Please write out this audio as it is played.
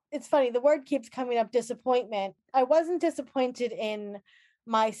it's funny, the word keeps coming up, disappointment. I wasn't disappointed in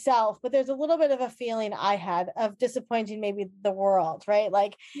myself, but there's a little bit of a feeling I had of disappointing maybe the world, right?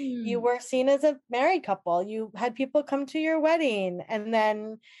 Like you were seen as a married couple, you had people come to your wedding, and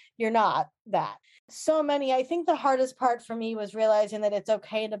then you're not that. So many, I think the hardest part for me was realizing that it's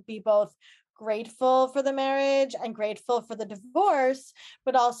okay to be both grateful for the marriage and grateful for the divorce,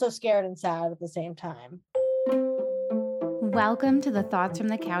 but also scared and sad at the same time. Welcome to the Thoughts from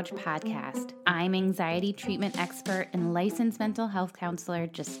the Couch podcast. I'm anxiety treatment expert and licensed mental health counselor,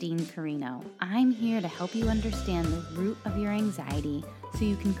 Justine Carino. I'm here to help you understand the root of your anxiety so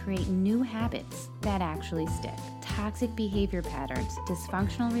you can create new habits that actually stick. Toxic behavior patterns,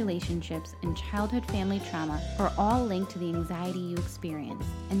 dysfunctional relationships, and childhood family trauma are all linked to the anxiety you experience.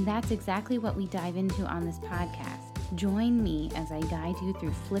 And that's exactly what we dive into on this podcast. Join me as I guide you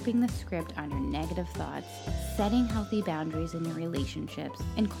through flipping the script on your negative thoughts, setting healthy boundaries in your relationships,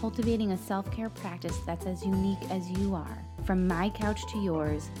 and cultivating a self-care practice that's as unique as you are. From my couch to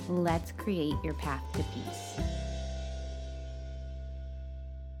yours, let's create your path to peace.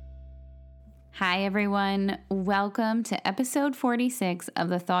 Hi, everyone. Welcome to episode 46 of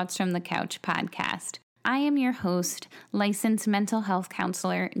the Thoughts from the Couch podcast. I am your host, licensed mental health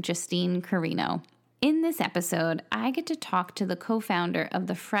counselor, Justine Carino. In this episode, I get to talk to the co-founder of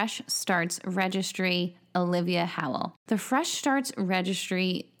the Fresh Starts Registry, Olivia Howell. The Fresh Starts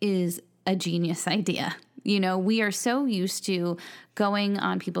Registry is a genius idea. You know, we are so used to going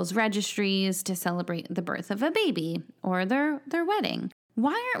on people's registries to celebrate the birth of a baby or their wedding.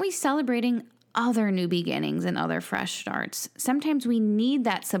 Why aren't we celebrating other new beginnings and other fresh starts? Sometimes we need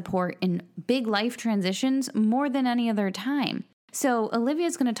that support in big life transitions more than any other time. So Olivia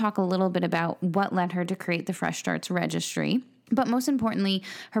is going to talk a little bit about what led her to create the Fresh Starts Registry, but most importantly,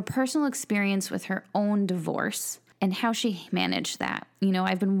 her personal experience with her own divorce and how she managed that. You know,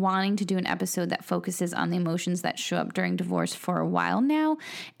 I've been wanting to do an episode that focuses on the emotions that show up during divorce for a while now,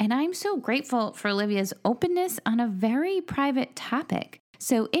 and I'm so grateful for Olivia's openness on a very private topic.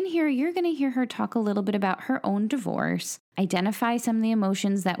 So in here, you're going to hear her talk a little bit about her own divorce, identify some of the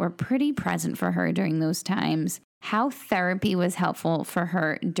emotions that were pretty present for her during those times, how therapy was helpful for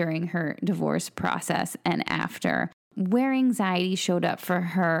her during her divorce process and after, where anxiety showed up for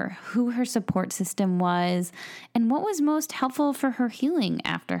her, who her support system was, and what was most helpful for her healing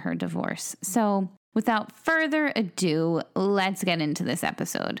after her divorce. So without further ado, let's get into this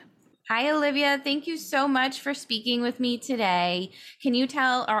episode. Hi, Olivia. Thank you so much for speaking with me today. Can you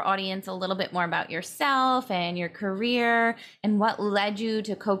tell our audience a little bit more about yourself and your career and what led you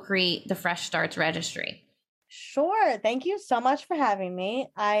to co-create the Fresh Starts Registry? Sure. Thank you so much for having me.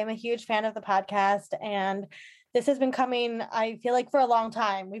 I'm a huge fan of the podcast, and this has been coming, I feel like, for a long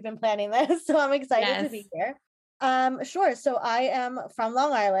time. We've been planning this, so I'm excited to be here. Sure. So I am from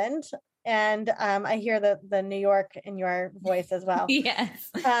Long Island, and I hear the New York in your voice as well. Yes.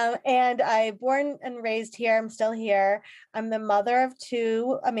 And I born and raised here. I'm still here. I'm the mother of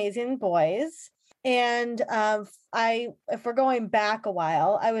two amazing boys. And if we're going back a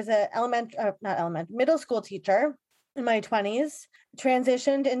while, I was a middle school teacher in my 20s,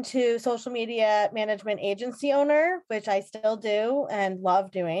 transitioned into social media management agency owner, which I still do and love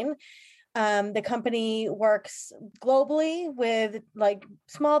doing. The company works globally with like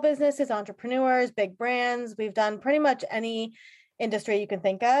small businesses, entrepreneurs, big brands. We've done pretty much any industry you can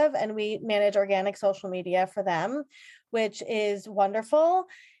think of, and we manage organic social media for them, which is wonderful.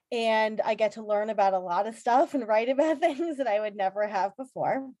 And I get to learn about a lot of stuff and write about things that I would never have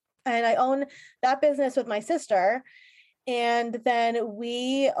before. And I own that business with my sister. And then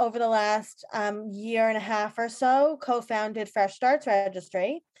we, over the last year and a half or so, co-founded Fresh Starts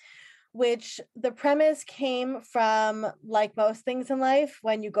Registry, which the premise came from, like most things in life,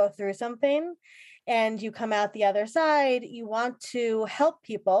 when you go through something and you come out the other side, you want to help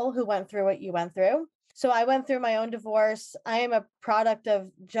people who went through what you went through. So I went through my own divorce. I am a product of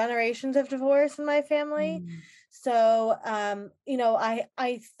generations of divorce in my family. So,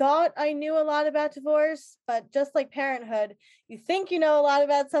 I thought I knew a lot about divorce, but just like parenthood, you think you know a lot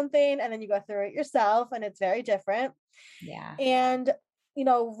about something and then you go through it yourself, and it's very different. Yeah. And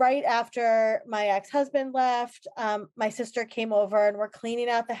right after my ex-husband left, my sister came over and we're cleaning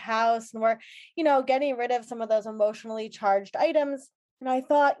out the house and we're, getting rid of some of those emotionally charged items. And I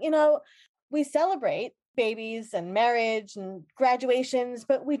thought, we celebrate babies and marriage and graduations,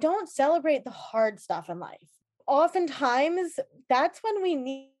 but we don't celebrate the hard stuff in life. Oftentimes, that's when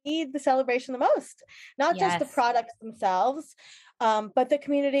we need the celebration the most, not just the products themselves, but the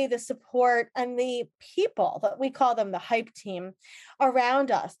community, the support, and the people that we call them the hype team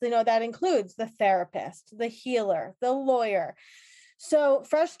around us. That includes the therapist, the healer, the lawyer. So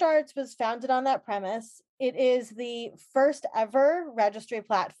Fresh Starts was founded on that premise. It is the first ever registry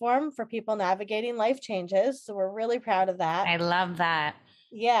platform for people navigating life changes. So we're really proud of that. I love that.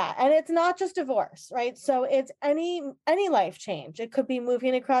 Yeah, and it's not just divorce, right? So it's any life change. It could be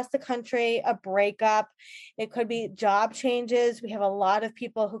moving across the country, a breakup, it could be job changes. We have a lot of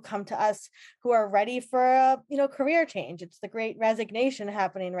people who come to us who are ready for a, career change. It's the great resignation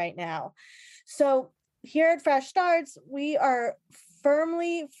happening right now. So here at Fresh Starts, we are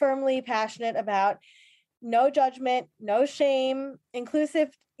firmly passionate about no judgment, no shame, inclusive,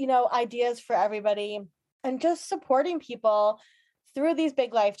 ideas for everybody, and just supporting people through these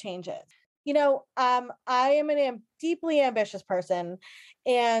big life changes. I am deeply ambitious person,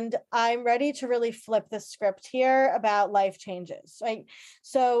 and I'm ready to really flip the script here about life changes, right?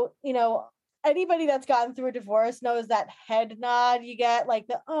 So, anybody that's gotten through a divorce knows that head nod you get, like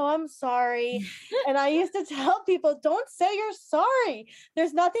oh, I'm sorry. And I used to tell people, don't say you're sorry.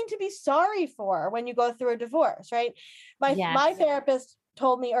 There's nothing to be sorry for when you go through a divorce, right? My therapist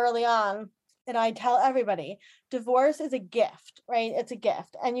told me early on, and I tell everybody, divorce is a gift, right? It's a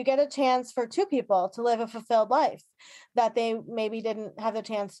gift. And you get a chance for two people to live a fulfilled life that they maybe didn't have the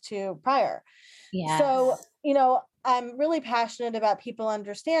chance to prior. Yes. So, I'm really passionate about people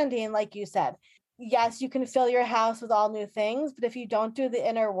understanding, like you said, yes, you can fill your house with all new things, but if you don't do the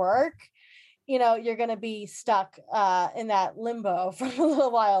inner work, you're going to be stuck in that limbo for a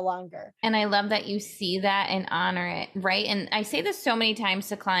little while longer. And I love that you see that and honor it, right? And I say this so many times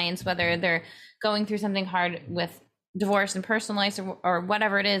to clients, whether they're going through something hard with divorce and personal life or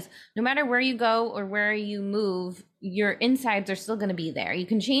whatever it is, no matter where you go or where you move, your insides are still going to be there. You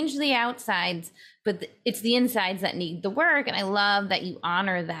can change the outsides, but it's the insides that need the work. And I love that you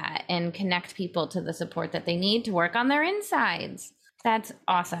honor that and connect people to the support that they need to work on their insides. That's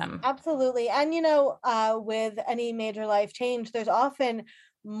awesome. Absolutely. And, with any major life change, there's often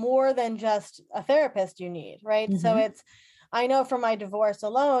more than just a therapist you need, right? Mm-hmm. So I know from my divorce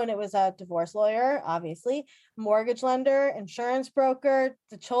alone, it was a divorce lawyer, obviously, mortgage lender, insurance broker,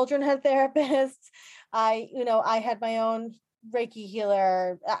 the children had therapists. I had my own Reiki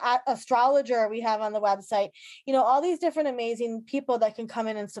healer, astrologer we have on the website, all these different amazing people that can come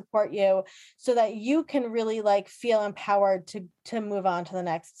in and support you so that you can really feel empowered to move on to the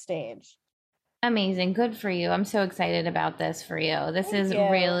next stage. Amazing. Good for you. I'm so excited about this for you. This is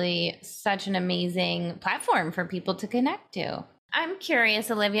really such an amazing platform for people to connect to. I'm curious,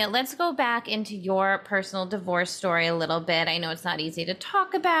 Olivia, let's go back into your personal divorce story a little bit. I know it's not easy to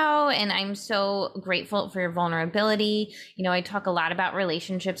talk about, and I'm so grateful for your vulnerability. I talk a lot about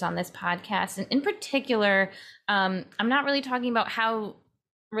relationships on this podcast, and in particular, I'm not really talking about how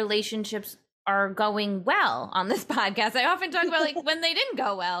relationships are going well on this podcast. I often talk about when they didn't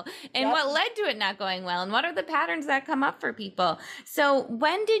go well and what led to it not going well and what are the patterns that come up for people. So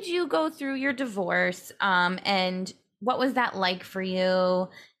when did you go through your divorce and what was that like for you?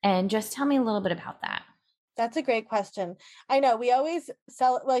 And just tell me a little bit about that. That's a great question. I know we always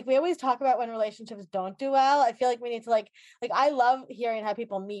we always talk about when relationships don't do well. I feel like we need to I love hearing how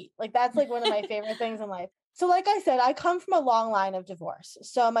people meet. That's one of my favorite things in life. So like I said, I come from a long line of divorce.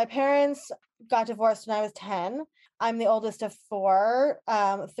 So my parents got divorced when I was 10. I'm the oldest of 4,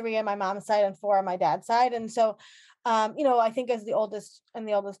 3 on my mom's side and 4 on my dad's side. And so, I think as the oldest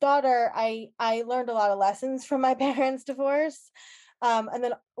daughter, I learned a lot of lessons from my parents' divorce. And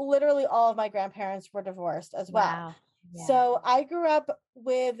then literally all of my grandparents were divorced as well. Wow. Yeah. So I grew up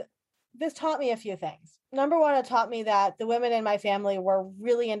this taught me a few things. Number one, it taught me that the women in my family were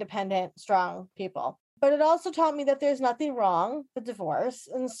really independent, strong people. But it also taught me that there's nothing wrong with divorce.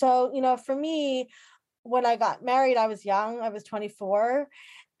 And so, for me, when I got married, I was young. I was 24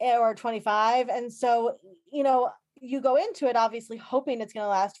 or 25. And so, you go into it obviously hoping it's going to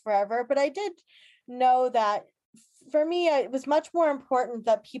last forever. But I did know that for me, it was much more important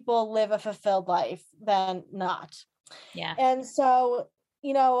that people live a fulfilled life than not. Yeah. And so,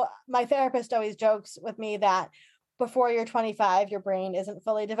 my therapist always jokes with me that before you're 25, your brain isn't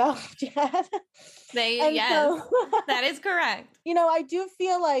fully developed yet. Yes, that is correct. I do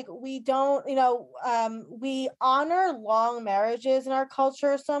feel like we don't, we honor long marriages in our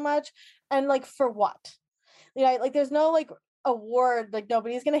culture so much. And for what? There's no award,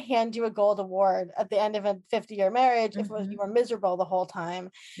 nobody's going to hand you a gold award at the end of a 50-year marriage if you were miserable the whole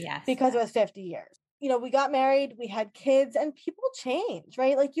time. Yes. Because it was 50 years. We got married, we had kids, and people change,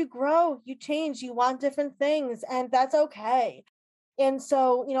 right? You grow, you change, you want different things, and that's okay. And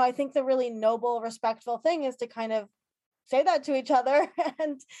so, I think the really noble, respectful thing is to kind of say that to each other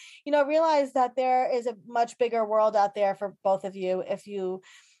and, realize that there is a much bigger world out there for both of you if you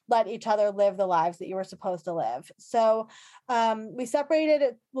let each other live the lives that you were supposed to live. So we separated.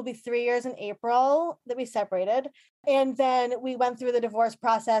 It will be 3 years in April that we separated. And then we went through the divorce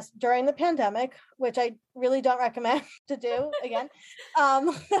process during the pandemic, which I really don't recommend to do again.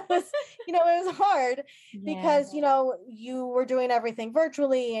 It was, it was hard because, you were doing everything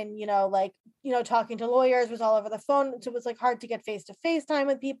virtually and, talking to lawyers was all over the phone. So it was like hard to get face-to-face time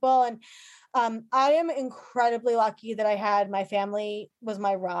with people. And I am incredibly lucky that I had my family was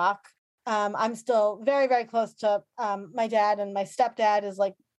my rock. I'm still very, very close to my dad, and my stepdad is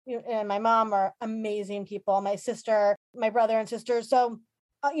like, and my mom are amazing people. My sister, my brother and sister. So,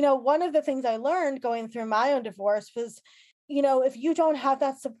 one of the things I learned going through my own divorce was, if you don't have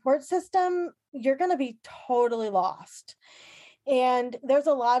that support system, you're going to be totally lost. And there's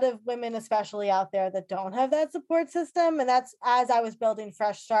a lot of women, especially out there, that don't have that support system. And that's, as I was building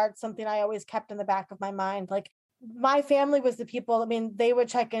Fresh Start, something I always kept in the back of my mind. Like, my family was the people, they would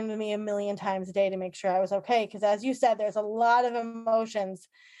check in with me a million times a day to make sure I was okay. Because as you said, there's a lot of emotions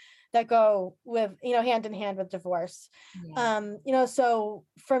that go with, hand in hand with divorce. Yeah. So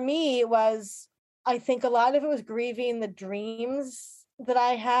for me, it was, I think a lot of it was grieving the dreams that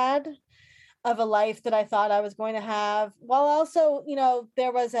I had of a life that I thought I was going to have, while also,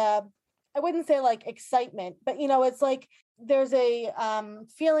 there was I wouldn't say like excitement, but, it's like, there's a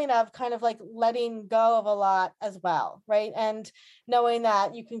feeling of kind of like letting go of a lot as well. Right. And knowing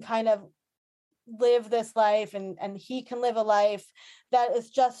that you can kind of live this life and he can live a life that is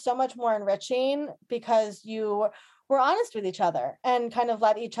just so much more enriching because you were honest with each other and kind of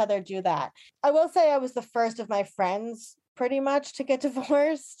let each other do that. I will say I was the first of my friends pretty much to get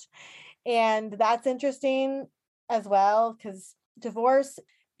divorced. And that's interesting as well, because divorce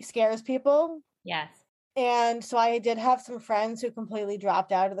scares people. Yes. And so I did have some friends who completely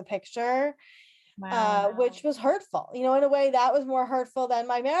dropped out of the picture. Wow. Which was hurtful, in a way that was more hurtful than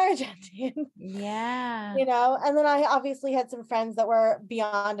my marriage ending. Yeah. And then I obviously had some friends that were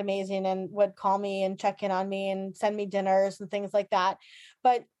beyond amazing and would call me and check in on me and send me dinners and things like that.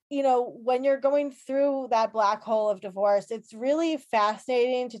 But, when you're going through that black hole of divorce, it's really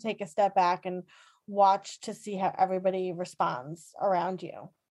fascinating to take a step back and watch to see how everybody responds around you.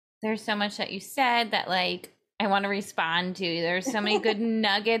 There's so much that you said that I want to respond to. There's so many good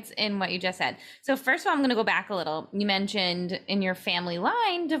nuggets in what you just said. So first of all, I'm going to go back a little. You mentioned in your family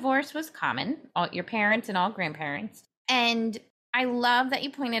line, divorce was common, all your parents and all grandparents. And I love that you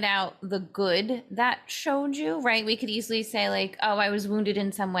pointed out the good that showed you, right? We could easily say oh, I was wounded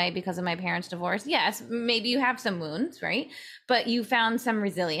in some way because of my parents' divorce. Yes, maybe you have some wounds, right? But you found some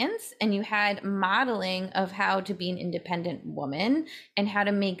resilience and you had modeling of how to be an independent woman and how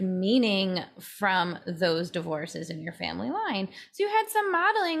to make meaning from those divorces in your family line. So you had some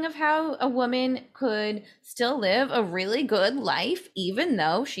modeling of how a woman could still live a really good life, even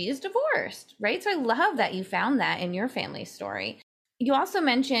though she is divorced, right? So I love that you found that in your family story. You also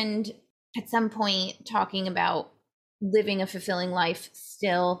mentioned at some point talking about living a fulfilling life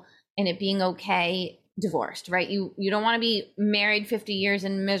still and it being okay divorced, right? You don't want to be married 50 years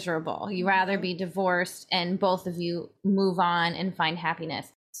and miserable. You rather be divorced and both of you move on and find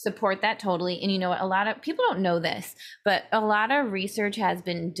happiness. Support that totally. And a lot of people don't know this, but a lot of research has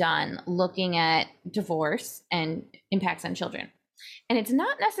been done looking at divorce and impacts on children. And it's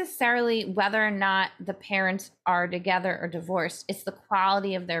not necessarily whether or not the parents are together or divorced, it's the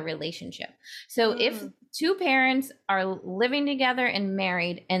quality of their relationship. So if two parents are living together and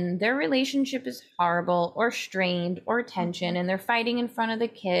married and their relationship is horrible or strained or tension and they're fighting in front of the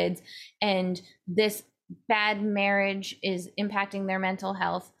kids and this bad marriage is impacting their mental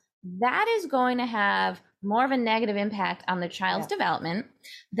health, that is going to have more of a negative impact on the child's development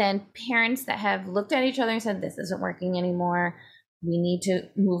than parents that have looked at each other and said, this isn't working anymore. We need to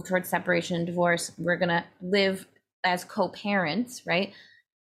move towards separation and divorce. We're going to live as co-parents, right?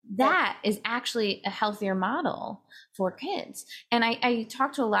 That is actually a healthier model for kids. And I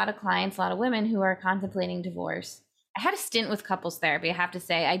talk to a lot of clients, a lot of women who are contemplating divorce. I had a stint with couples therapy. I have to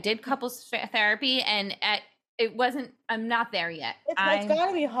say, I did couples therapy and it wasn't, I'm not there yet. It's got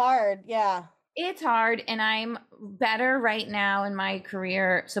to be hard. Yeah. It's hard. And I'm better right now in my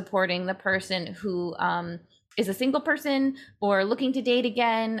career supporting the person who, is a single person or looking to date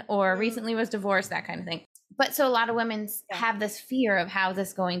again or recently was divorced, that kind of thing. But so a lot of women have this fear of how this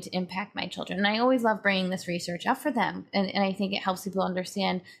is going to impact my children. And I always love bringing this research up for them. And I think it helps people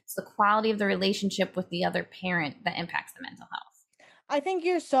understand it's the quality of the relationship with the other parent that impacts the mental health. I think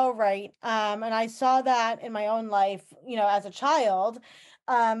you're so right. And I saw that in my own life, as a child.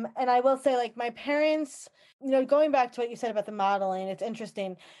 And I will say my parents, going back to what you said about the modeling, it's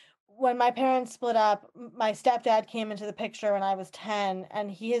interesting. when my parents split up, my stepdad came into the picture when I was 10,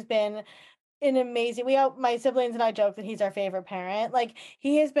 and he has been an amazing we all my siblings and I joke that he's our favorite parent. Like,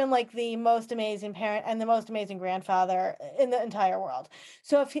 he has been, like, the most amazing parent and the most amazing grandfather in the entire world.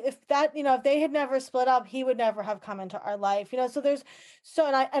 So if that, if they had never split up, he would never have come into our life, so there's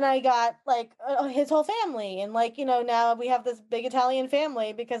and I got, like, his whole family, and, like, now we have this big Italian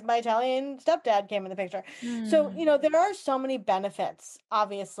family because my Italian stepdad came in the picture. So, Mm. there are so many benefits,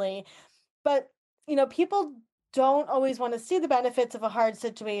 obviously, but, people don't always want to see the benefits of a hard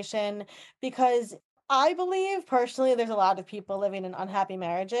situation, because I believe personally there's a lot of people living in unhappy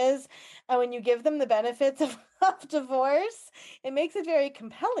marriages. And when you give them the benefits of, of divorce, it makes it very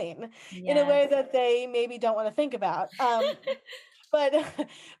compelling in a way Yes. that they maybe don't want to think about. But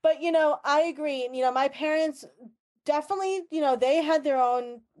but I agree. And my parents definitely, they had their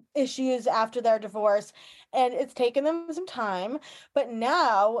own issues after their divorce, and it's taken them some time. But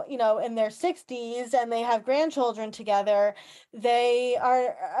now, in their 60s, and they have grandchildren together, they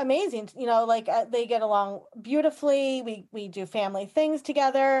are amazing. Like, they get along beautifully. We do family things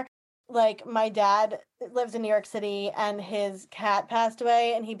together. Like, my dad lives in New York City, and his cat passed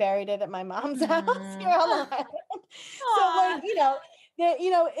away, and he buried it at my mom's house here Mm. on Long Island. So, like, Aw. yeah,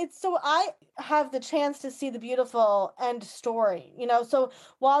 it's so I have the chance to see the beautiful end story. So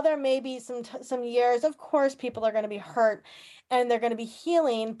while there may be some years, of course, people are going to be hurt, and they're going to be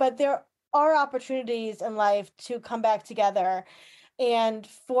healing, but there are opportunities in life to come back together and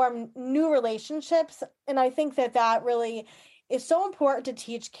form new relationships. And I think that that really is so important to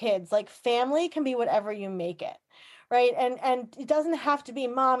teach kids. Like, family can be whatever you make it. Right. And it doesn't have to be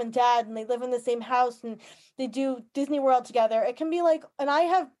mom and dad and they live in the same house and they do Disney World together. It can be like, and I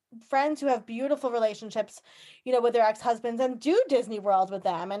have friends who have beautiful relationships, with their ex-husbands, and do Disney World with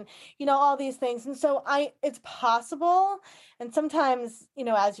them, and all these things. And so it's possible. And sometimes,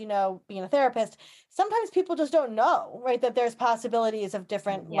 as being a therapist, sometimes people just don't know, right, that there's possibilities of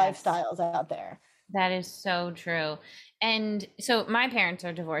different Yes. lifestyles out there. That is so true. And so my parents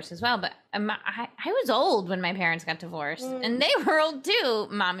are divorced as well, but I was old when my parents got divorced, Mm. and they were old too,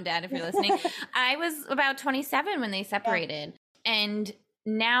 mom and dad, if you're listening. I was about 27 when they Yeah. separated. And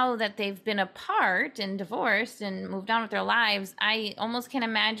now that they've been apart and divorced and moved on with their lives, I almost can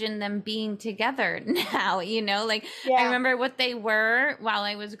imagine them being together now, like I Yeah. remember what they were while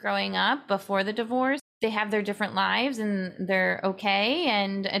I was growing up before the divorce. They have their different lives and they're okay.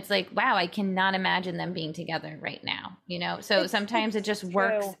 And it's like, wow, I cannot imagine them being together right now, So sometimes it just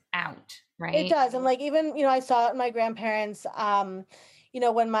works true. out, It right? does. And, like, even, I saw it in my grandparents,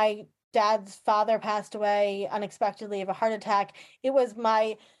 when my dad's father passed away unexpectedly of a heart attack, it was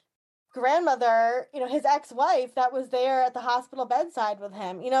my grandmother, his ex-wife, that was there at the hospital bedside with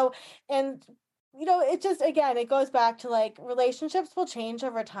him, and it just, again, it goes back to, like, relationships will change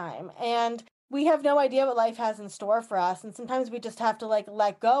over time, and we have no idea what life has in store for us, and sometimes we just have to, like,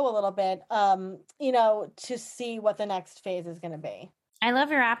 let go a little bit, to see what the next phase is going to be. I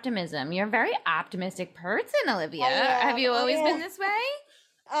love your optimism. You're a very optimistic person, Olivia. Have you I always been am. this way?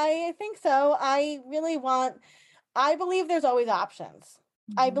 I think so. I believe there's always options.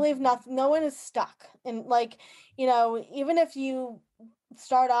 I Mhm. believe no one is stuck. And, like, even if you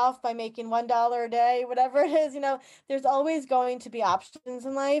start off by making $1 a day, whatever it is, there's always going to be options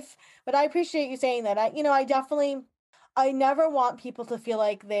in life. But I appreciate you saying that. I never want people to feel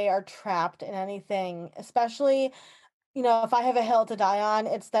like they are trapped in anything, especially, if I have a hill to die on,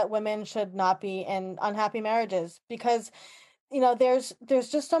 it's that women should not be in unhappy marriages, because there's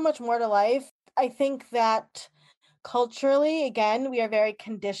just so much more to life. I think that culturally, again, we are very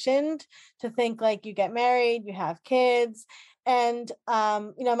conditioned to think, like, you get married, you have kids. And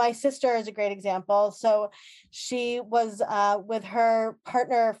my sister is a great example. So she was with her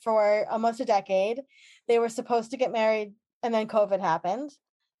partner for almost a decade. They were supposed to get married, and then COVID happened.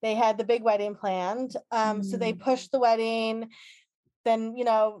 They had the big wedding planned, so they Mm. pushed the wedding. Then,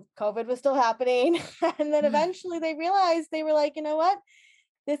 COVID was still happening. And then eventually they realized, they were like, you know what?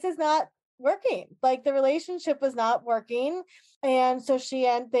 This is not working. Like, the relationship was not working. And so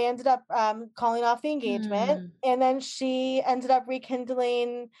they ended up calling off the engagement. Mm. And then she ended up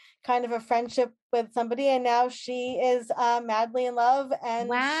rekindling kind of a friendship with somebody. And now she is madly in love, and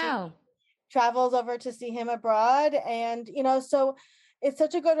she Wow. travels over to see him abroad. And, so it's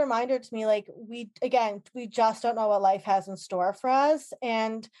such a good reminder to me, like, we just don't know what life has in store for us.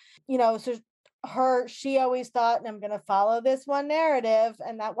 And, so she always thought, and I'm going to follow this one narrative,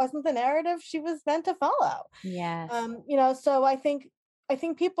 and that wasn't the narrative she was meant to follow. Yes. So I think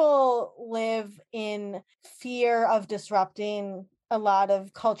people live in fear of disrupting a lot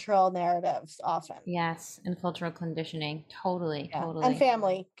of cultural narratives often. Yes, and cultural conditioning. Totally, Yeah. totally. And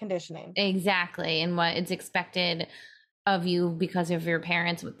family conditioning. Exactly. And what it's expected of you because of your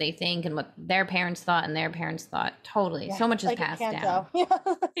parents, what they think and what their parents thought and their parents thought. Totally. Yeah. So much is Like passed a down.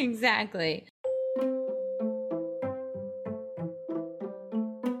 Canto. Exactly.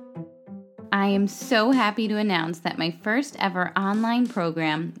 I am so happy to announce that my first ever online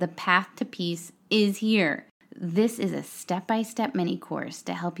program, The Path to Peace, is here. This is a step-by-step mini course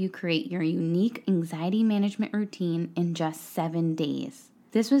to help you create your unique anxiety management routine in just 7 days.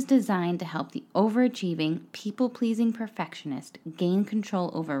 This was designed to help the overachieving, people-pleasing perfectionist gain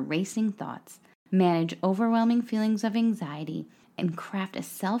control over racing thoughts, manage overwhelming feelings of anxiety, and craft a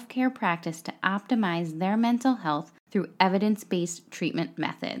self-care practice to optimize their mental health through evidence-based treatment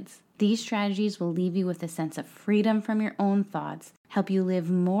methods. These strategies will leave you with a sense of freedom from your own thoughts, help you live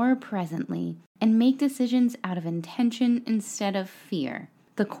more presently, and make decisions out of intention instead of fear.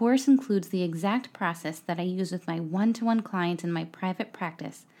 The course includes the exact process that I use with my one-to-one clients in my private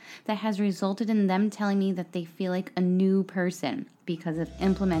practice that has resulted in them telling me that they feel like a new person because of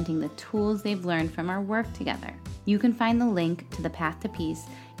implementing the tools they've learned from our work together. You can find the link to The Path to Peace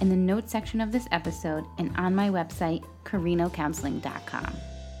in the notes section of this episode and on my website, carinocounseling.com.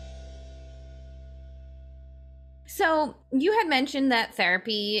 So you had mentioned that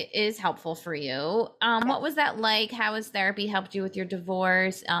therapy is helpful for you. What was that like? How has therapy helped you with your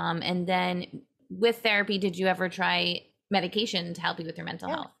divorce? And then with therapy, did you ever try medication to help you with your mental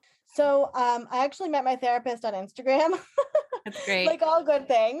health? So I actually met my therapist on Instagram. That's great. Like all good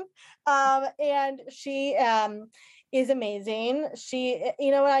things. And she is amazing. She,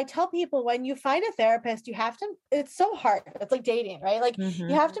 when I tell people, when you find a therapist, you have to, it's so hard. It's like dating, right? Like you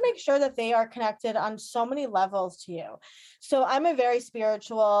have to make sure that they are connected on so many levels to you. So I'm a very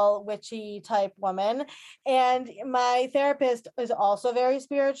spiritual, witchy type woman. And my therapist is also very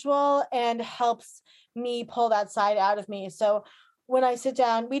spiritual and helps me pull that side out of me. So when I sit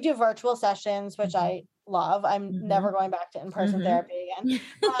down, we do virtual sessions, which I love. I'm never going back to in-person therapy again.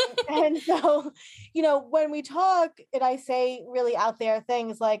 And so, when we talk and I say really out there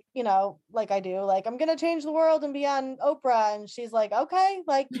things like, like I do, like, I'm going to change the world and be on Oprah. And she's like, okay,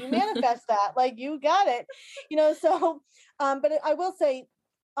 like you manifest that, like you got it, so, but I will say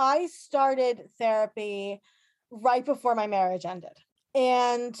I started therapy right before my marriage ended.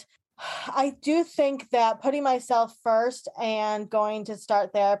 And I do think that putting myself first and going to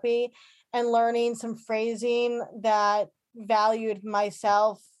start therapy and learning some phrasing that valued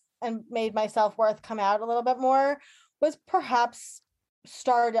myself and made my self-worth come out a little bit more was perhaps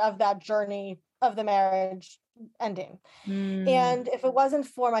start of that journey of the marriage ending. And if it wasn't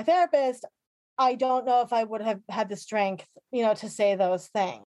for my therapist, I don't know if I would have had the strength, to say those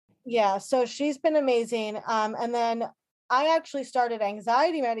things. Yeah, so she's been amazing. And then I actually started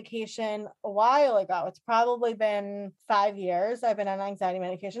anxiety medication a while ago. It's probably been 5 years I've been on anxiety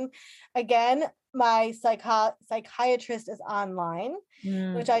medication. Again, my psychiatrist is online,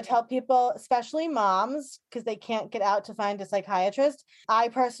 which I tell people, especially moms, because they can't get out to find a psychiatrist. I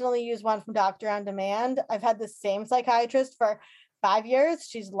personally use one from Doctor on Demand. I've had the same psychiatrist for 5 years.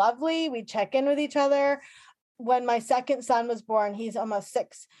 She's lovely. We check in with each other. When my second son was born, he's almost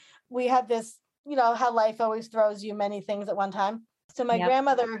 6. We had this, how life always throws you many things at one time. So my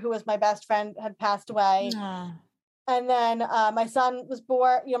grandmother, who was my best friend, had passed away. And then my son was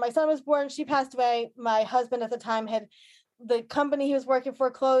born, she passed away. My husband at the time the company he was working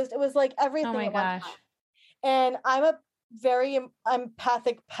for closed. It was like everything at one time. And I'm a very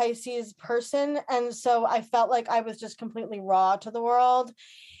empathic Pisces person. And so I felt like I was just completely raw to the world.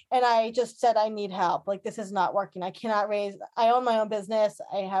 And I just said, I need help. Like, this is not working. I own my own business.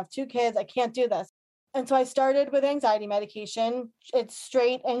 I have 2 kids. I can't do this. And so I started with anxiety medication. It's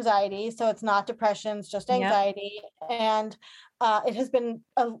straight anxiety. So it's not depression, it's just anxiety. And it has been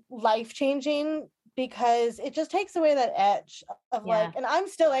a life-changing because it just takes away that edge of and I'm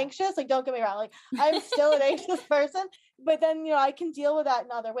still anxious. Like, don't get me wrong. Like, I'm still an anxious person, but then, I can deal with that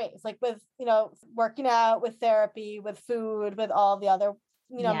in other ways, like with, working out, with therapy, with food, with all the other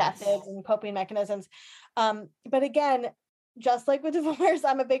methods and coping mechanisms. But again, just like with divorce,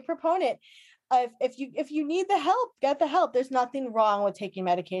 I'm a big proponent. If you need the help, get the help. There's nothing wrong with taking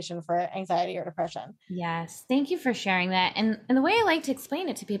medication for anxiety or depression. Yes. Thank you for sharing that. And the way I like to explain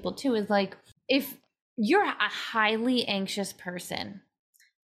it to people too is like, if you're a highly anxious person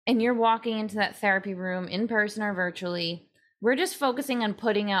and you're walking into that therapy room in person or virtually, we're just focusing on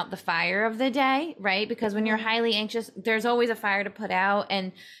putting out the fire of the day, right? Because when you're highly anxious, there's always a fire to put out,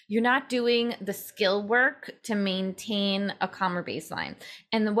 and you're not doing the skill work to maintain a calmer baseline.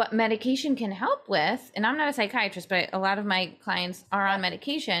 And what medication can help with, and I'm not a psychiatrist, but a lot of my clients are on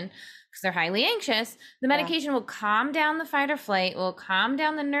medication because they're highly anxious. The medication will calm down the fight or flight, will calm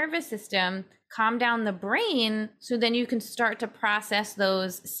down the nervous system, calm down the brain, so then you can start to process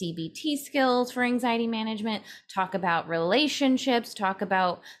those CBT skills for anxiety management, talk about relationships, talk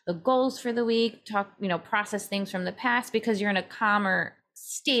about the goals for the week, process things from the past, because you're in a calmer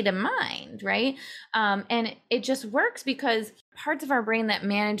state of mind, right? And it just works because parts of our brain that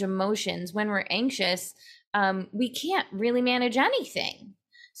manage emotions, when we're anxious, we can't really manage anything.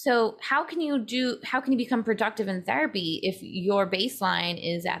 So how can you become productive in therapy if your baseline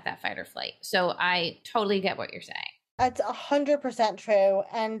is at that fight or flight? So I totally get what you're saying. That's 100% true.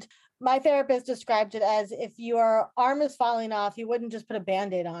 And my therapist described it as, if your arm is falling off, you wouldn't just put a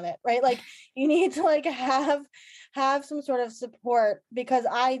Band-Aid on it, right? Like, you need to have some sort of support, because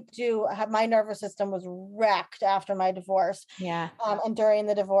my nervous system was wrecked after my divorce. Yeah. And during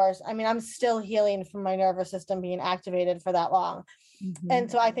the divorce, I mean, I'm still healing from my nervous system being activated for that long. Mm-hmm. And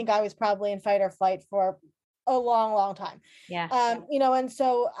so I think I was probably in fight or flight for a long, long time. Yeah. And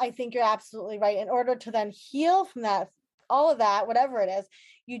so I think you're absolutely right. In order to then heal from that, all of that, whatever it is,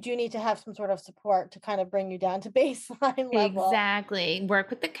 you do need to have some sort of support to kind of bring you down to baseline level. Exactly.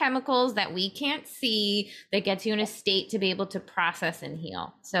 Work with the chemicals that we can't see that gets you in a state to be able to process and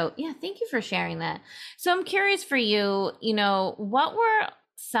heal. So yeah, thank you for sharing that. So I'm curious for you, what were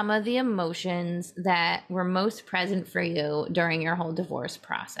some of the emotions that were most present for you during your whole divorce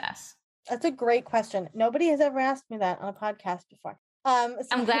process? That's a great question. Nobody has ever asked me that on a podcast before. So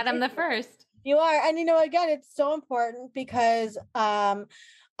I'm glad I'm the first. You are. And, again, it's so important because I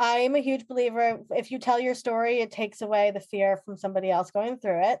am a huge believer. If you tell your story, it takes away the fear from somebody else going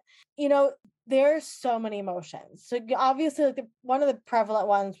through it. There's so many emotions. So obviously, one of the prevalent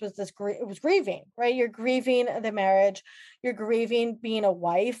ones was it was grieving, right? You're grieving the marriage. You're grieving being a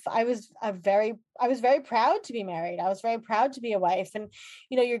wife. I was very proud to be married. I was very proud to be a wife. And,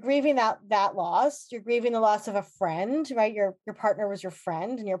 you're grieving that loss. You're grieving the loss of a friend, right? Your partner was your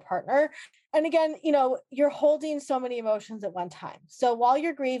friend and your partner. And again, you're holding so many emotions at one time. So while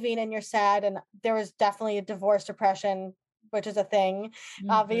you're grieving and you're sad, and there was definitely a divorce depression, which is a thing,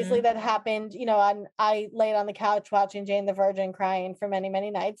 obviously, that happened, and I laid on the couch watching Jane the Virgin crying for many,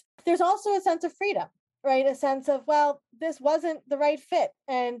 many nights. There's also a sense of freedom, right? A sense of, well, this wasn't the right fit.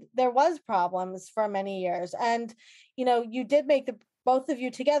 And there was problems for many years. And, you did both of you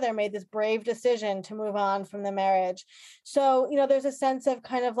together made this brave decision to move on from the marriage. So, there's a sense of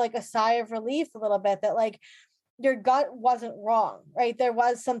kind of like a sigh of relief a little bit, that like your gut wasn't wrong, right? There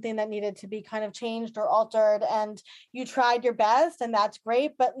was something that needed to be kind of changed or altered, and you tried your best, and that's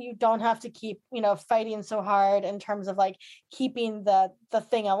great, but you don't have to keep, fighting so hard in terms of like keeping the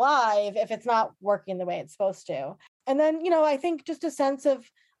thing alive if it's not working the way it's supposed to. And then, I think just a sense of,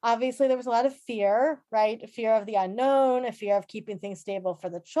 obviously, there was a lot of fear, right? A fear of the unknown, a fear of keeping things stable for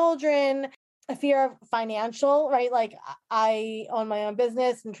the children, a fear of financial, right? Like, I own my own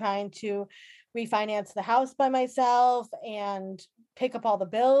business and trying to refinance the house by myself and pick up all the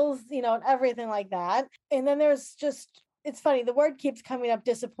bills, and everything like that. And then there's just, it's funny, the word keeps coming up,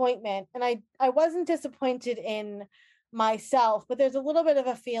 disappointment. And I wasn't disappointed in myself, but there's a little bit of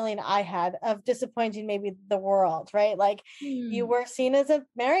a feeling I had of disappointing maybe the world, right? Like, you were seen as a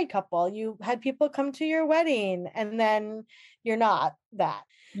married couple, you had people come to your wedding, and then you're not that.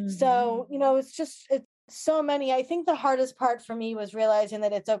 So, it's so many. I think the hardest part for me was realizing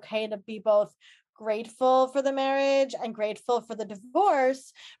that it's okay to be both grateful for the marriage and grateful for the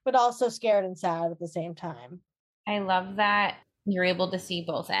divorce, but also scared and sad at the same time. I love that you're able to see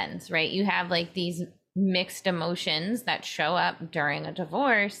both ends, right? You have like these mixed emotions that show up during a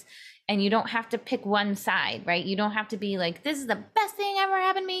divorce, and you don't have to pick one side, right? You don't have to be like, this is the best thing ever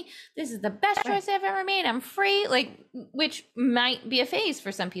happened to me, this is the best choice I've ever made, I'm free, like, which might be a phase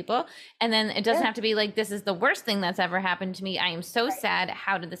for some people. And then it doesn't have to be like, this is the worst thing that's ever happened to me, I am so sad,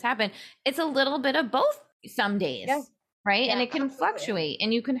 how did this happen? It's a little bit of both some days, right? And it can fluctuate,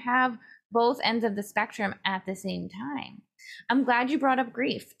 and you can have both ends of the spectrum at the same time. I'm glad you brought up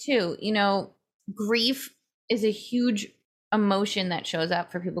grief too. Grief is a huge emotion that shows up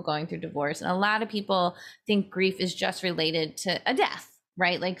for people going through divorce. And a lot of people think grief is just related to a death,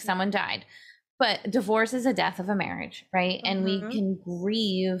 right? Like someone died. But divorce is a death of a marriage, right? And we can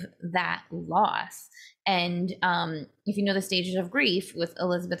grieve that loss. And if you know the stages of grief with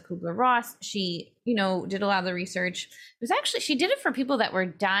Elizabeth Kubler-Ross, she, did a lot of the research. It was actually, she did it for people that were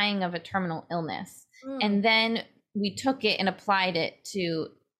dying of a terminal illness. And then we took it and applied it to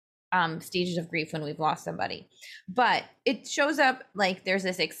stages of grief when we've lost somebody. But it shows up like there's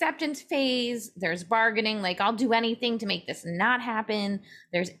this acceptance phase, there's bargaining, like I'll do anything to make this not happen.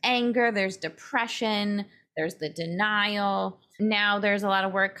 There's anger, there's depression, there's the denial. Now there's a lot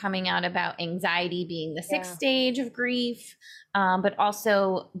of work coming out about anxiety being the sixth stage of grief. But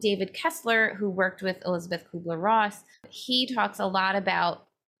also David Kessler, who worked with Elizabeth Kubler-Ross, he talks a lot about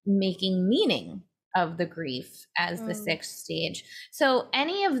making meaning of the grief as the sixth stage. So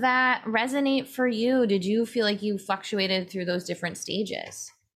any of that resonate for you? Did you feel like you fluctuated through those different stages?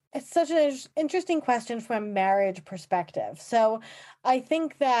 It's such an interesting question from a marriage perspective. So I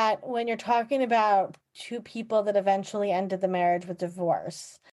think that when you're talking about two people that eventually ended the marriage with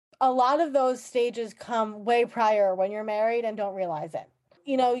divorce, a lot of those stages come way prior when you're married and don't realize it.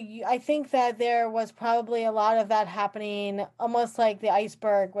 I think that there was probably a lot of that happening, almost like the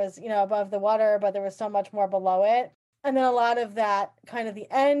iceberg was, above the water, but there was so much more below it. And then a lot of that kind of the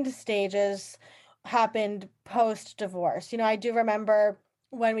end stages happened post-divorce. I do remember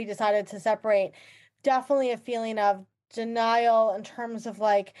when we decided to separate, definitely a feeling of denial in terms of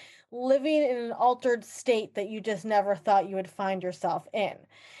like living in an altered state that you just never thought you would find yourself in.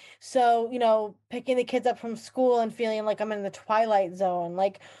 So, picking the kids up from school and feeling like I'm in the twilight zone,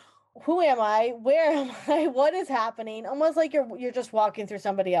 like, who am I? Where am I? What is happening? Almost like you're just walking through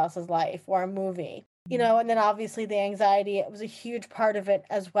somebody else's life or a movie, and then obviously the anxiety, it was a huge part of it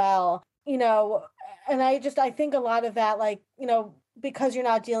as well, and I think a lot of that, like, because you're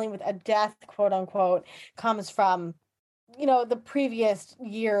not dealing with a death, quote unquote, comes from the previous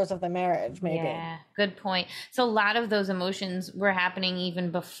years of the marriage, maybe. Yeah, good point. So a lot of those emotions were happening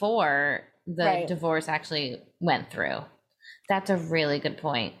even before the divorce actually went through. That's a really good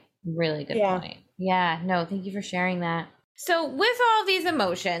point. Really good point. Yeah, no, thank you for sharing that. So with all these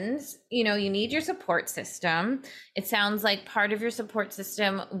emotions, you need your support system. It sounds like part of your support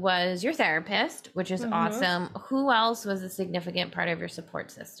system was your therapist, which is awesome. Who else was a significant part of your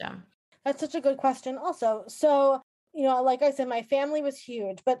support system? That's such a good question also. So like I said, my family was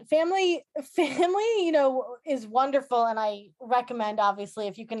huge, but family, is wonderful. And I recommend, obviously,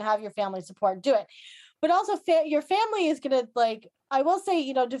 if you can have your family support, do it. But also your family is going to, like, I will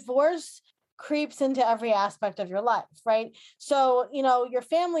say, divorce creeps into every aspect of your life, right? So, your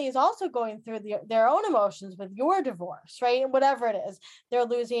family is also going through their own emotions with your divorce, right? Whatever it is, they're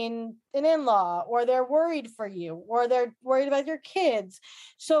losing an in-law, or they're worried for you, or they're worried about your kids.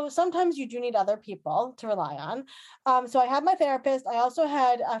 So sometimes you do need other people to rely on. So I had my therapist. I also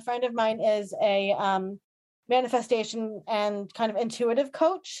had a friend of mine is a manifestation and kind of intuitive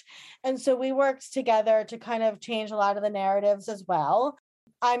coach. And so we worked together to kind of change a lot of the narratives as well.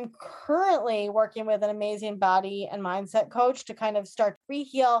 I'm currently working with an amazing body and mindset coach to kind of start to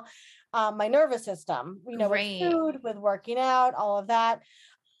reheal my nervous system, with food, with working out, all of that.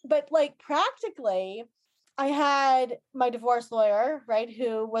 But like practically, I had my divorce lawyer, right,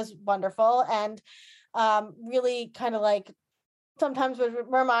 who was wonderful and really kind of like sometimes would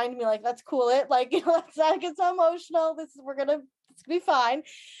remind me like, let's cool it. Like, let's not get so emotional. It's gonna be fine.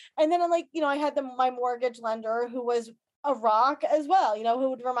 And then I'm like, I had my mortgage lender who was a rock as well,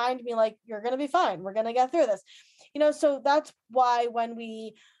 who would remind me like, you're going to be fine. We're going to get through this, so that's why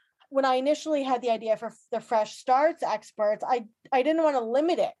when I initially had the idea for the Fresh Starts experts, I didn't want to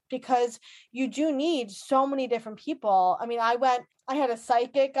limit it because you do need so many different people. I mean, I had a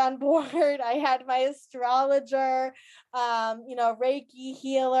psychic on board. I had my astrologer, Reiki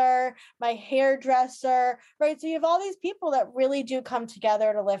healer, my hairdresser, right? So you have all these people that really do come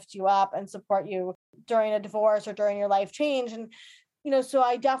together to lift you up and support you during a divorce or during your life change. And, so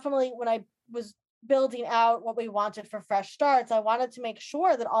I definitely, when I was building out what we wanted for Fresh Starts, I wanted to make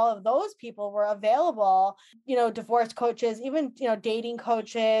sure that all of those people were available, divorce coaches, even, dating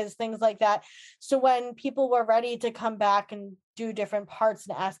coaches, things like that. So when people were ready to come back and do different parts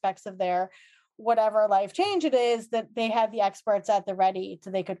and aspects of their whatever life change it is, that they had the experts at the ready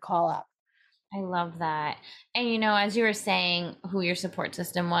so they could call up. I love that. And, as you were saying who your support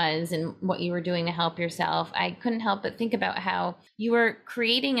system was and what you were doing to help yourself, I couldn't help but think about how you were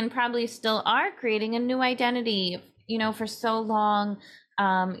creating and probably still are creating a new identity. For so long,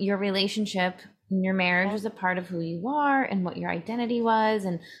 your relationship and your marriage was a part of who you are and what your identity was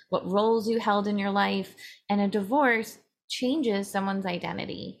and what roles you held in your life. And a divorce changes someone's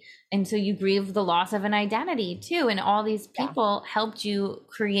identity. And so you grieve the loss of an identity too. And all these people helped you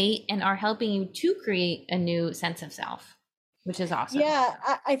create and are helping you to create a new sense of self, which is awesome. Yeah,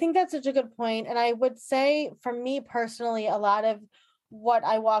 I think that's such a good point. And I would say for me personally, a lot of what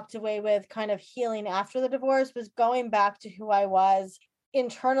I walked away with kind of healing after the divorce was going back to who I was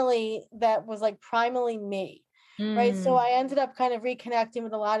internally that was like primarily me. right? So Mm. I ended up kind of reconnecting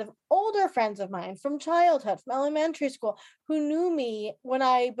with a lot of older friends of mine from childhood, from elementary school, who knew me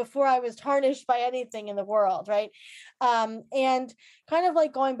before I was tarnished by anything in the world, right? And kind of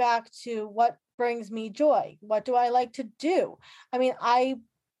like going back to what brings me joy. What do I like to do? I mean, I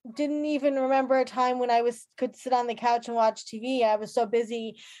didn't even remember a time when I could sit on the couch and watch TV. I was so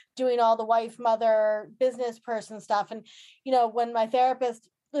busy doing all the wife, mother, business person stuff. And, when my therapist,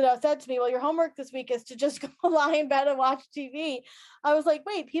 said to me, well, your homework this week is to just go lie in bed and watch TV. I was like,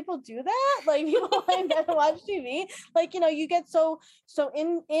 wait, people do that? Like people lie in bed and watch TV? Like, you get so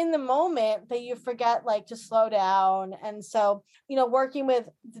in the moment that you forget like to slow down. And so, working with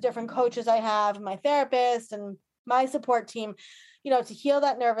the different coaches I have, my therapist and my support team, to heal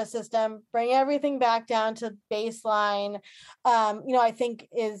that nervous system, bring everything back down to baseline, I think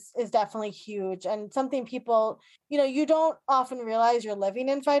is definitely huge, and something people, you don't often realize you're living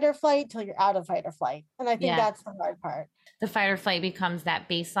in fight or flight till you're out of fight or flight. And I think that's the hard part. The fight or flight becomes that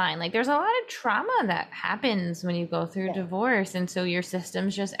baseline. Like there's a lot of trauma that happens when you go through divorce. And so your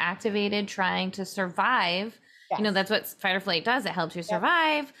system's just activated trying to survive. Yes. That's what fight or flight does. It helps you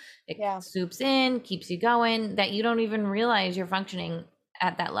survive. It swoops in, keeps you going, that you don't even realize you're functioning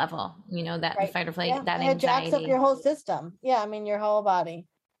at that level, that the fight or flight, that anxiety. It jacks up your whole system. Yeah. I mean, your whole body.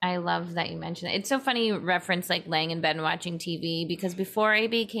 I love that you mentioned it. It's so funny you reference like laying in bed and watching TV, because before I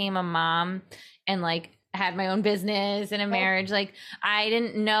became a mom and like had my own business and a marriage, like I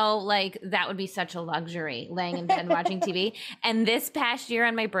didn't know like that would be such a luxury, laying in bed and watching TV. And this past year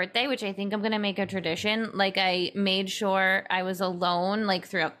on my birthday, which I think I'm going to make a tradition, like I made sure I was alone, like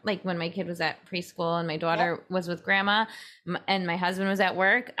throughout, like when my kid was at preschool and my daughter was with grandma and my husband was at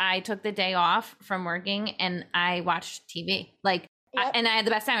work, I took the day off from working and I watched TV. Like, and I had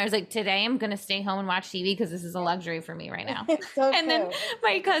the best time. I was like, today I'm going to stay home and watch TV because this is a luxury for me right now. And then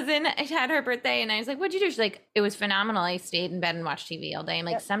my cousin had her birthday and I was like, what'd you do? She's like, it was phenomenal. I stayed in bed and watched TV all day. I'm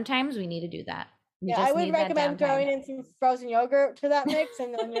like, sometimes we need to do that. I would recommend throwing in some frozen yogurt to that mix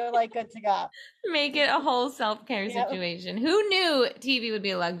and then you're like good to go. Make it a whole self-care situation. Who knew TV would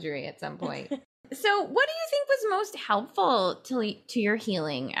be a luxury at some point? So what do you think was most helpful to your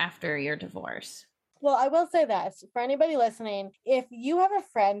healing after your divorce? Well, I will say this for anybody listening, if you have a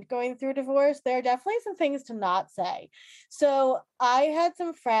friend going through divorce, there are definitely some things to not say. So I had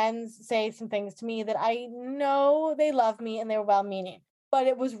some friends say some things to me that I know they love me and they were well-meaning, but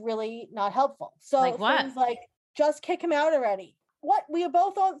it was really not helpful. So like what? Things like, just kick him out already. What? We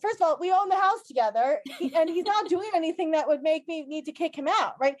both own, first of all, we own the house together and he's not doing anything that would make me need to kick him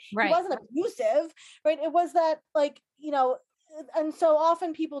out, right? He wasn't abusive, right? It was that like, and so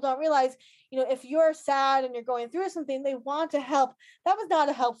often people don't realize, if you're sad and you're going through something, they want to help. That was not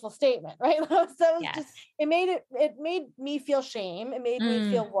a helpful statement, right? So it was just, it made me feel shame. It made me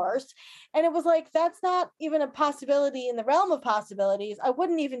feel worse. And it was like, that's not even a possibility in the realm of possibilities. I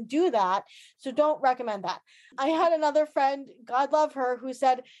wouldn't even do that. So don't recommend that. I had another friend, God love her, who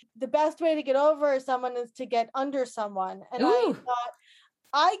said the best way to get over someone is to get under someone. And I thought,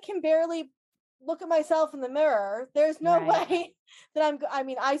 I can barely look at myself in the mirror. There's no way that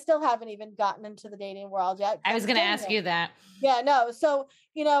I still haven't even gotten into the dating world yet. I was going to ask you that. Yeah, no. So,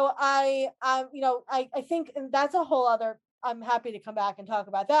 I think, and that's a whole other, I'm happy to come back and talk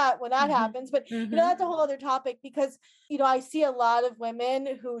about that when that happens, but that's a whole other topic because, I see a lot of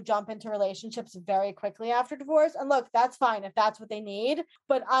women who jump into relationships very quickly after divorce. And look, that's fine if that's what they need,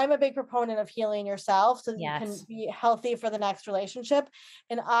 but I'm a big proponent of healing yourself so that you can be healthy for the next relationship.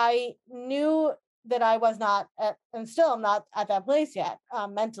 And I knew that I was not and still am not at that place yet,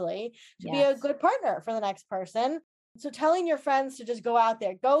 mentally, to be a good partner for the next person. So telling your friends to just go out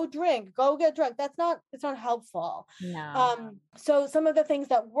there, go drink, go get drunk, it's not helpful. No. So some of the things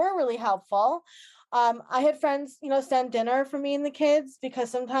that were really helpful, I had friends, send dinner for me and the kids because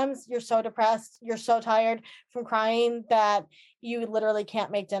sometimes you're so depressed, you're so tired from crying that you literally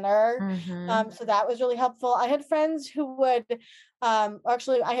can't make dinner. So that was really helpful. I had friends who would,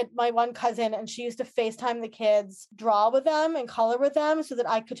 actually I had my one cousin and she used to FaceTime the kids, draw with them and color with them so that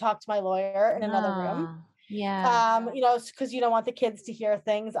I could talk to my lawyer in another room. Because you don't want the kids to hear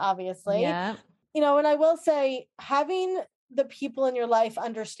things, obviously. And I will say, having the people in your life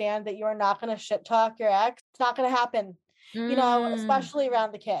understand that you are not going to shit talk your ex, it's not going to happen. Especially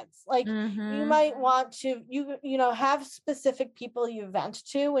around the kids. Like you might want to, have specific people you vent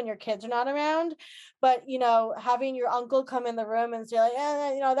to when your kids are not around, but having your uncle come in the room and say like,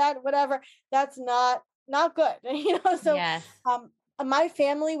 that whatever, that's not good. My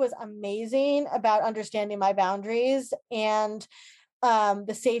family was amazing about understanding my boundaries. And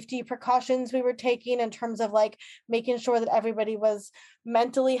the safety precautions we were taking in terms of like making sure that everybody was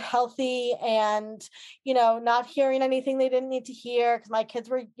mentally healthy and, not hearing anything they didn't need to hear because my kids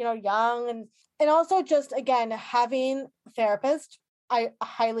were, young. And also just, again, having a therapist, I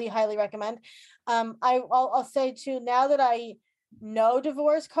highly, highly recommend. I'll say too, now that I know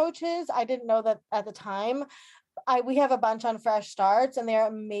divorce coaches, I didn't know that at the time. We have a bunch on Fresh Starts and they're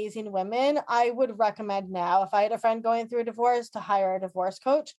amazing women. I would recommend now, if I had a friend going through a divorce, to hire a divorce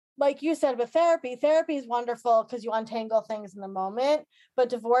coach. Like you said, with therapy is wonderful because you untangle things in the moment,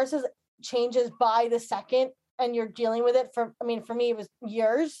 but changes by the second and you're dealing with it for me, it was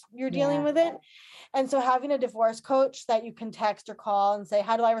years you're dealing with it. And so having a divorce coach that you can text or call and say,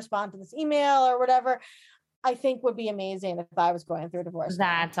 how do I respond to this email or whatever, I think would be amazing if I was going through a divorce.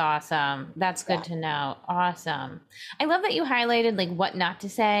 That's awesome. That's good to know. Awesome. I love that you highlighted like what not to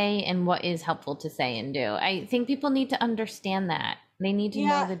say and what is helpful to say and do. I think people need to understand that. They need to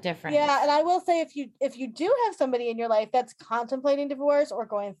know the difference. Yeah. And I will say, if you do have somebody in your life that's contemplating divorce or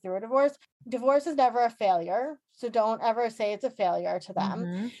going through a divorce is never a failure. So don't ever say it's a failure to them.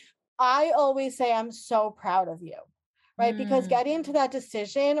 Mm-hmm. I always say, I'm so proud of you. Right? Because getting to that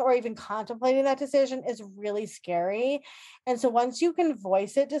decision or even contemplating that decision is really scary. And so once you can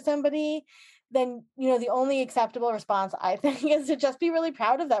voice it to somebody, then, the only acceptable response, I think, is to just be really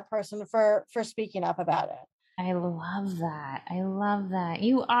proud of that person for speaking up about it. I love that. I love that.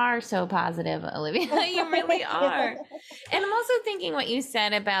 You are so positive, Olivia. You really are. And I'm also thinking what you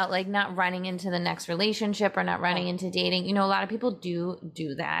said about like not running into the next relationship or not running into dating. A lot of people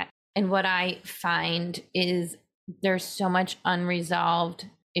do that. And what I find is there's so much unresolved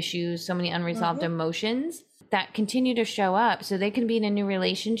issues, so many unresolved emotions that continue to show up. So they can be in a new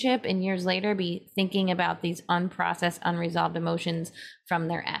relationship and years later be thinking about these unprocessed, unresolved emotions from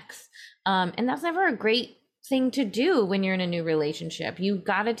their ex. And that's never a great thing to do when you're in a new relationship. You've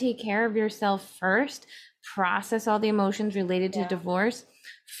got to take care of yourself first, process all the emotions related to divorce,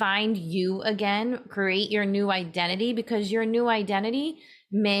 find you again, create your new identity, because your new identity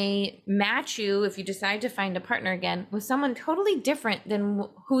may match you, if you decide to find a partner again, with someone totally different than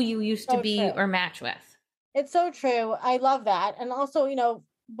who you used to be or match with. It's so true. I love that. And also,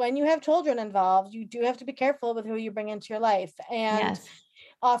 when you have children involved, you do have to be careful with who you bring into your life. And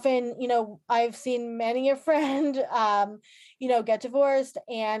often, I've seen many a friend, get divorced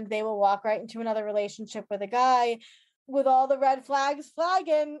and they will walk right into another relationship with a guy with all the red flags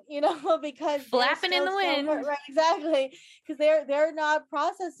flagging, because flapping in the wind. Right, exactly. Because they're not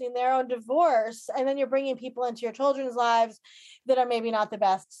processing their own divorce. And then you're bringing people into your children's lives that are maybe not the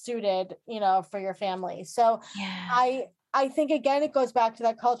best suited, for your family. So I think, again, it goes back to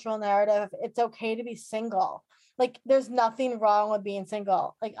that cultural narrative. It's okay to be single. Like, there's nothing wrong with being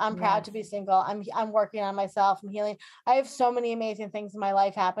single. Like, I'm proud to be single. I'm working on myself. I'm healing. I have so many amazing things in my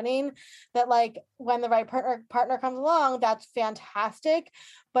life happening that, like, when the right partner comes along, that's fantastic.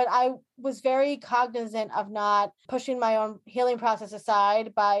 But I was very cognizant of not pushing my own healing process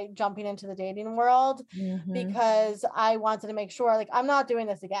aside by jumping into the dating world, because I wanted to make sure, like, I'm not doing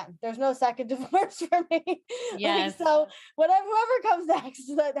this again. There's no second divorce for me. Yes. So whoever comes next,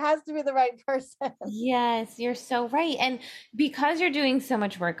 that has to be the right person. Yes, you're so right. And because you're doing so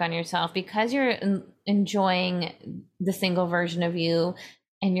much work on yourself, because you're enjoying the single version of you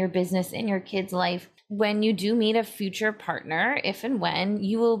and your business and your kids' life, when you do meet a future partner, if and when,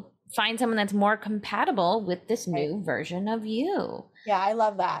 you will find someone that's more compatible with this new version of you. Yeah, I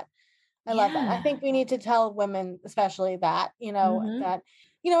love that. I love that. I think we need to tell women, especially that, that,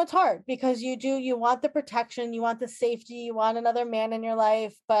 it's hard because you want the protection, you want the safety, you want another man in your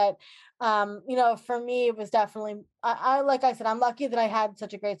life. But, for me, it was definitely, I like I said, I'm lucky that I had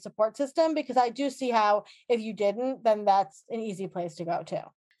such a great support system, because I do see how if you didn't, then that's an easy place to go to.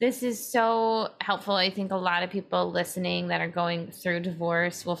 This is so helpful. I think a lot of people listening that are going through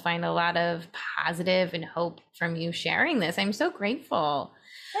divorce will find a lot of positive and hope from you sharing this. I'm so grateful.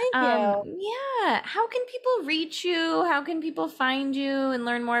 Thank you. Yeah. How can people reach you? How can people find you and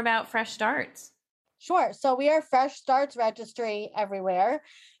learn more about Fresh Starts? Sure. So we are Fresh Starts Registry everywhere.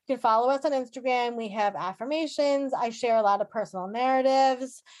 You can follow us on Instagram. We have affirmations. I share a lot of personal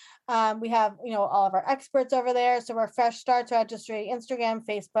narratives. We have, all of our experts over there. So we're Fresh Starts Registry, Instagram,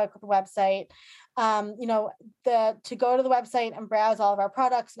 Facebook, the website. To go to the website and browse all of our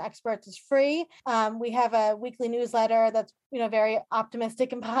products and experts is free. We have a weekly newsletter that's, very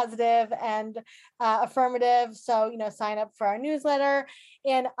optimistic and positive and affirmative. So, sign up for our newsletter.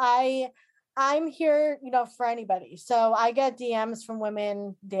 And I I'm here, for anybody. So I get DMs from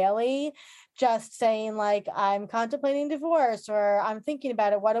women daily just saying like, I'm contemplating divorce or I'm thinking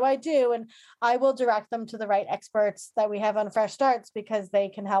about it. What do I do? And I will direct them to the right experts that we have on Fresh Starts because they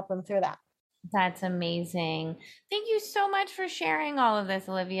can help them through that. That's amazing. Thank you so much for sharing all of this,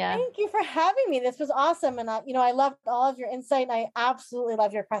 Olivia. Thank you for having me. This was awesome. And I loved all of your insight and I absolutely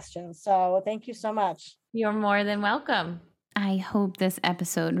love your questions. So thank you so much. You're more than welcome. I hope this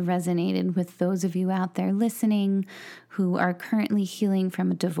episode resonated with those of you out there listening who are currently healing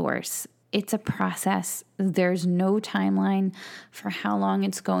from a divorce. It's a process. There's no timeline for how long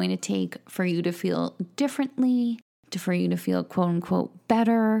it's going to take for you to feel differently, for you to feel quote unquote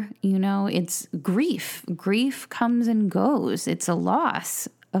better. It's grief. Grief comes and goes. It's a loss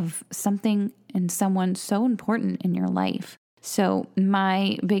of something and someone so important in your life. So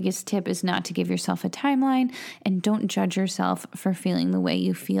my biggest tip is not to give yourself a timeline and don't judge yourself for feeling the way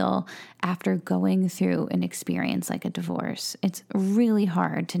you feel after going through an experience like a divorce. It's really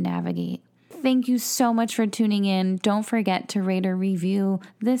hard to navigate. Thank you so much for tuning in. Don't forget to rate or review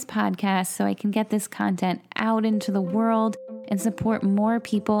this podcast so I can get this content out into the world and support more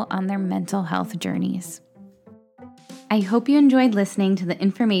people on their mental health journeys. I hope you enjoyed listening to the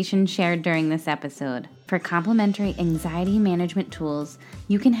information shared during this episode. For complimentary anxiety management tools,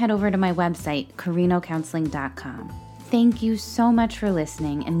 you can head over to my website, carinocounseling.com. Thank you so much for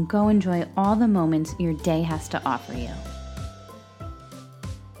listening and go enjoy all the moments your day has to offer you.